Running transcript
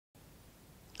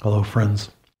Hello,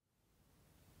 friends.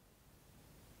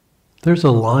 There's a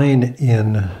line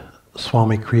in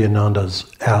Swami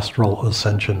Kriyananda's Astral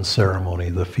Ascension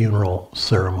Ceremony, the funeral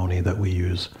ceremony that we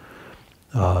use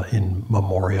in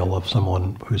memorial of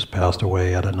someone who's passed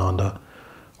away at Ananda,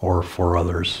 or for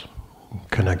others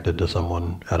connected to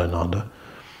someone at Ananda.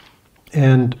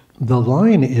 And the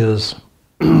line is,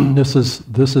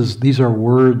 these are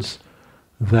words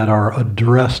that are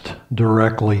addressed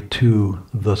directly to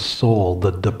the soul,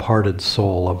 the departed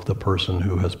soul of the person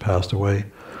who has passed away.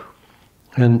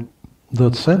 And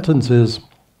the sentence is,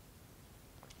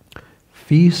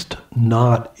 "Feast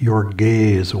not your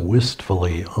gaze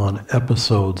wistfully on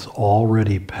episodes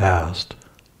already past,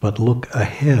 but look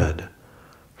ahead.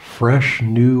 Fresh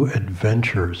new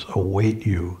adventures await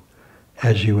you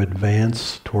as you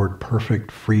advance toward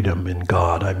perfect freedom in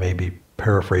God." I may be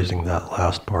paraphrasing that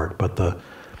last part, but the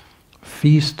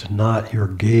 "feast not your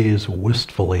gaze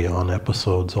wistfully on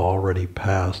episodes already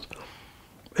past"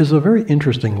 is a very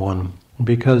interesting one,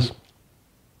 because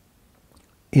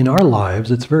in our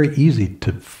lives it's very easy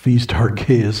to feast our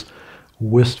gaze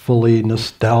wistfully,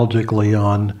 nostalgically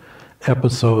on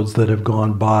episodes that have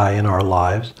gone by in our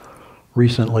lives.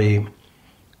 Recently,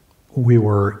 we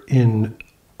were in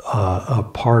a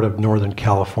part of Northern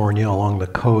California along the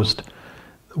coast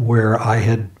where I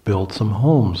had built some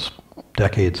homes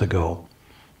decades ago.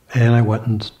 And I went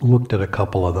and looked at a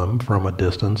couple of them from a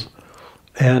distance.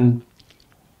 And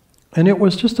it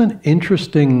was just an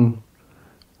interesting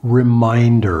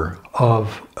reminder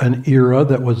of an era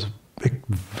that was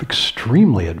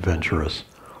extremely adventurous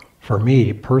for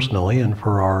me personally and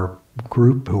for our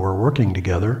group who were working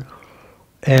together.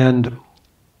 And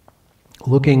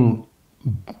looking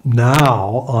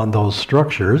now on those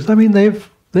structures, I mean, they've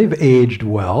aged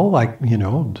well. Like,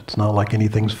 it's not like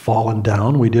anything's fallen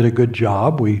down. We did a good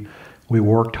job. We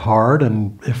worked hard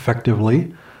and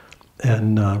effectively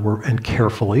and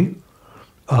carefully.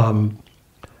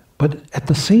 But at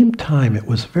the same time, it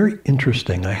was very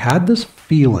interesting. I had this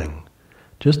feeling,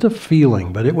 just a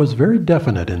feeling, but it was very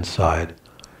definite inside.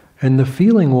 And the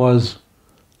feeling was,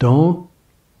 don't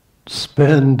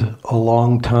spend a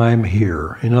long time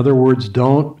here. In other words,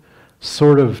 don't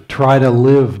sort of try to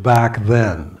live back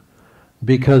then.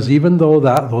 Because even though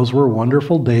those were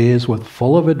wonderful days with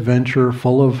full of adventure,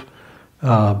 full of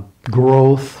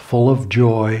growth, full of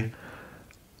joy,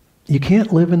 you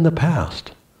can't live in the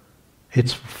past.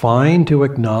 It's fine to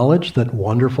acknowledge that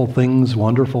wonderful things,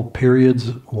 wonderful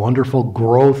periods, wonderful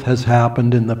growth has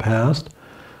happened in the past,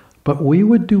 but we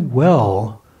would do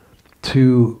well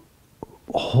to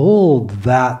hold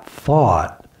that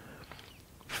thought,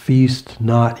 "Feast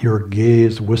not your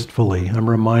gaze wistfully." I'm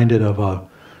reminded of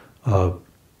a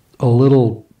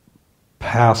little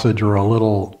passage or a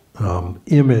little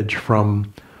image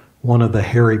from one of the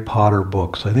Harry Potter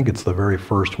books. I think it's the very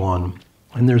first one.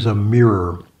 And there's a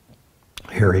mirror.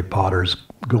 Harry Potter's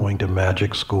going to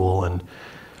magic school,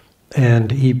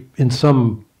 and he, in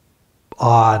some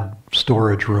odd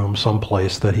storage room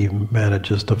someplace that he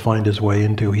manages to find his way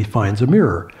into, he finds a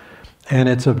mirror. And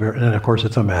of course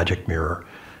it's a magic mirror.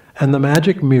 And the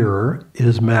magic mirror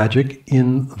is magic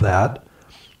in that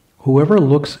whoever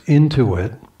looks into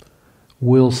it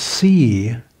will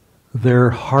see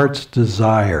their heart's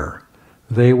desire.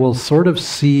 They will sort of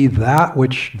see that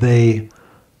which they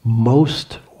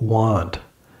most want.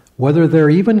 Whether they're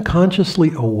even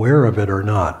consciously aware of it or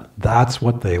not, that's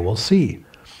what they will see.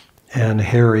 And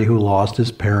Harry, who lost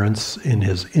his parents in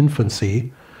his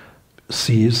infancy,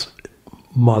 sees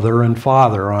mother and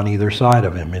father on either side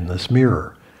of him in this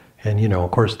mirror. And, of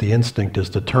course, the instinct is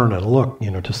to turn and look,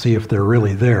 to see if they're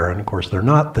really there. And, of course, they're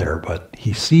not there, but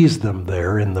he sees them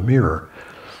there in the mirror.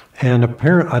 And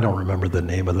I don't remember the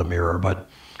name of the mirror, but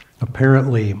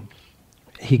apparently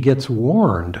he gets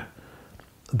warned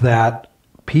that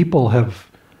people have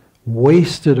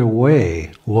wasted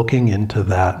away looking into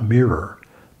that mirror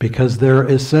because they're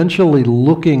essentially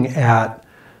looking at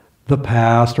the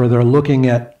past, or they're looking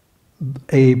at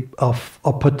a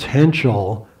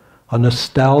potential, a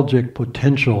nostalgic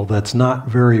potential that's not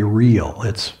very real.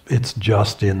 It's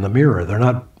just in the mirror. They're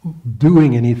not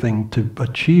doing anything to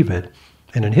achieve it.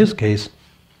 And in his case,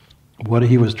 what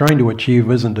he was trying to achieve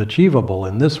isn't achievable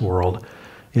in this world,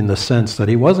 in the sense that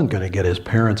he wasn't going to get his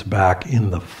parents back in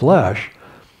the flesh.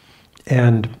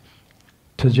 And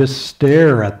to just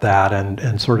stare at that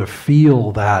and sort of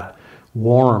feel that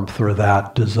warmth or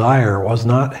that desire was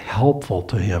not helpful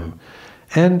to him.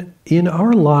 And in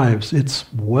our lives, it's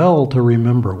well to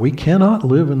remember, we cannot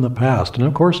live in the past. And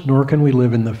of course, nor can we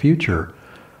live in the future.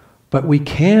 But we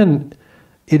can,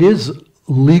 it is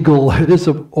legal, it is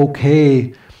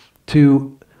okay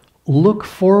to look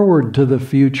forward to the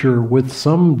future with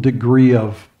some degree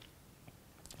of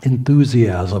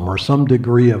enthusiasm or some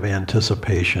degree of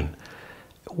anticipation,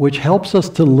 which helps us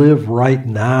to live right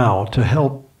now to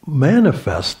help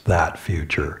manifest that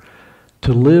future.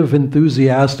 To live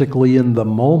enthusiastically in the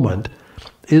moment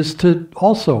is to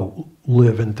also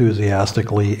live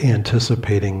enthusiastically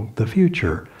anticipating the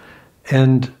future.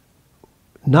 And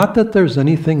not that there's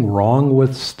anything wrong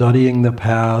with studying the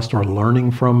past or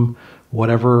learning from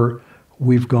whatever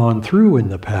we've gone through in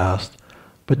the past,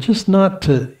 but just not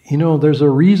to, there's a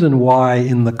reason why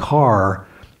in the car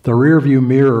the rearview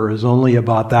mirror is only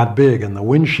about that big and the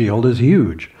windshield is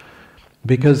huge.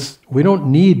 Because we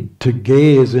don't need to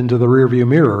gaze into the rearview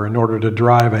mirror in order to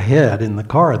drive ahead in the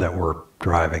car that we're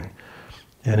driving.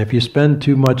 And if you spend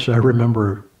too much, I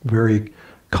remember a very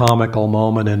comical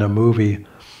moment in a movie.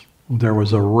 There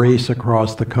was a race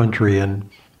across the country, and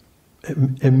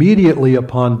immediately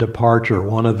upon departure,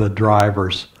 one of the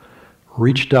drivers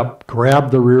reached up,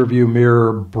 grabbed the rearview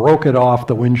mirror, broke it off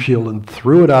the windshield, and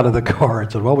threw it out of the car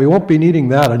and said, well, we won't be needing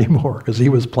that anymore, because he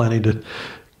was planning to,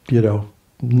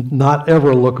 not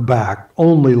ever look back,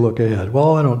 only look ahead.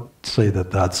 Well, I don't say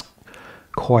that that's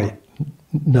quite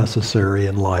necessary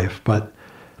in life, but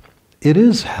it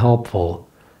is helpful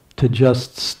to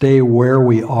just stay where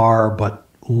we are, but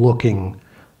looking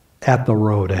at the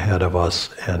road ahead of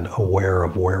us and aware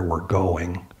of where we're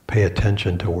going. Pay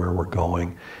attention to where we're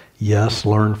going. Yes,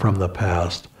 learn from the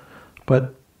past,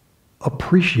 but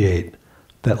appreciate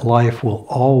that life will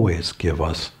always give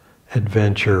us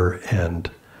adventure and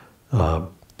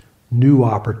new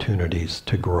opportunities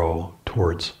to grow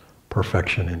towards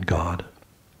perfection in God.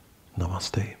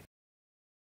 Namaste.